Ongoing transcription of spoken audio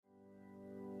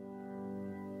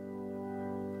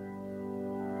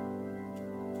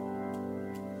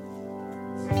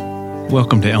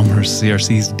Welcome to Elmhurst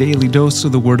CRC's Daily Dose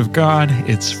of the Word of God.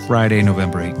 It's Friday,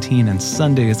 November 18, and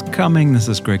Sunday is coming. This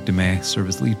is Greg DeMay,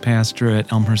 Service Lead Pastor at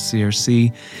Elmhurst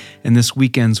CRC, and this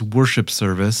weekend's worship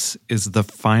service is the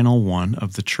final one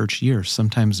of the church year,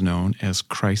 sometimes known as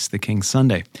Christ the King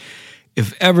Sunday.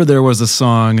 If ever there was a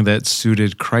song that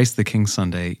suited Christ the King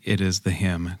Sunday, it is the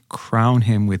hymn, Crown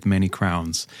Him with Many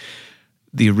Crowns.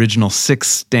 The original 6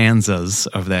 stanzas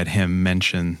of that hymn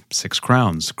mention 6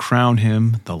 crowns. Crown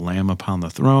him the Lamb upon the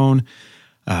throne,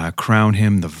 crown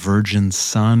him the Virgin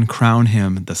Son, crown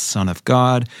him the Son of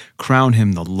God, crown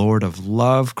him the Lord of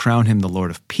love, crown him the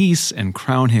Lord of peace, and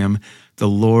crown him the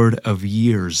Lord of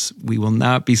years. We will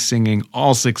not be singing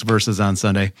all 6 verses on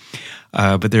Sunday,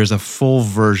 but there's a full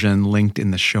version linked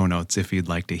in the show notes if you'd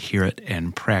like to hear it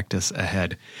and practice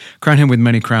ahead. Crown Him with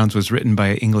Many Crowns was written by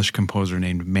an English composer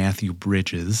named Matthew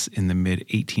Bridges in the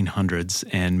mid-1800s,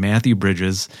 and Matthew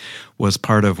Bridges was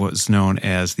part of what's known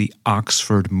as the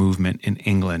Oxford Movement in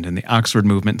England, and the Oxford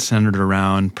Movement centered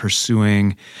around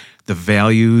pursuing the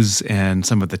values and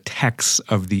some of the texts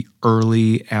of the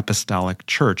early apostolic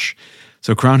church.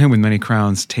 So Crown Him with Many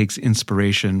Crowns takes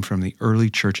inspiration from the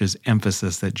early church's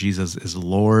emphasis that Jesus is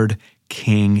Lord,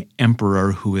 King,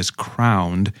 Emperor who is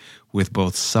crowned with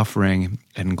both suffering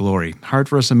and glory. Hard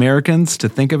for us Americans to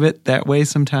think of it that way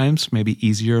sometimes, maybe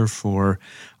easier for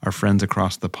our friends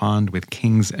across the pond with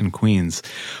kings and queens.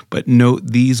 But note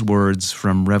these words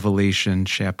from Revelation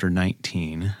chapter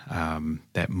 19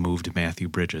 that moved Matthew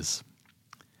Bridges.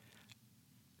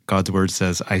 God's word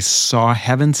says, I saw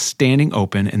heaven standing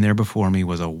open, and there before me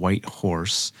was a white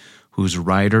horse, whose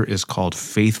rider is called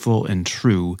Faithful and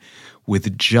True.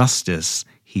 With justice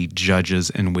he judges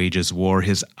and wages war.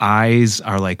 His eyes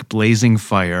are like blazing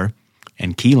fire,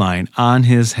 and keyline, on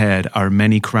his head are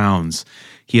many crowns.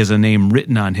 He has a name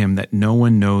written on him that no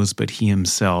one knows but he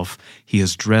himself. He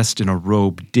is dressed in a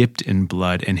robe dipped in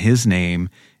blood, and his name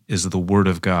is the Word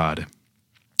of God.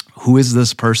 Who is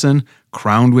this person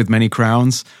crowned with many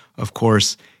crowns? Of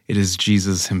course, it is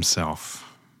Jesus himself.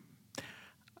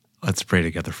 Let's pray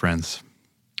together, friends.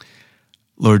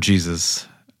 Lord Jesus,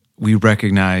 we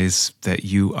recognize that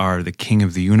you are the King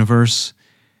of the universe,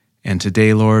 and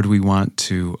today, Lord, we want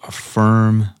to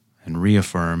affirm and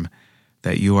reaffirm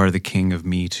that you are the King of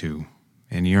me too.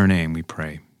 In your name we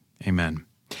pray. Amen.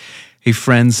 Hey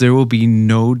friends, there will be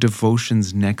no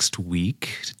devotions next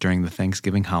week during the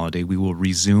Thanksgiving holiday. We will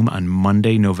resume on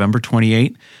Monday, November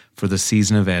 28th for the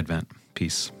season of Advent.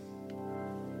 Peace.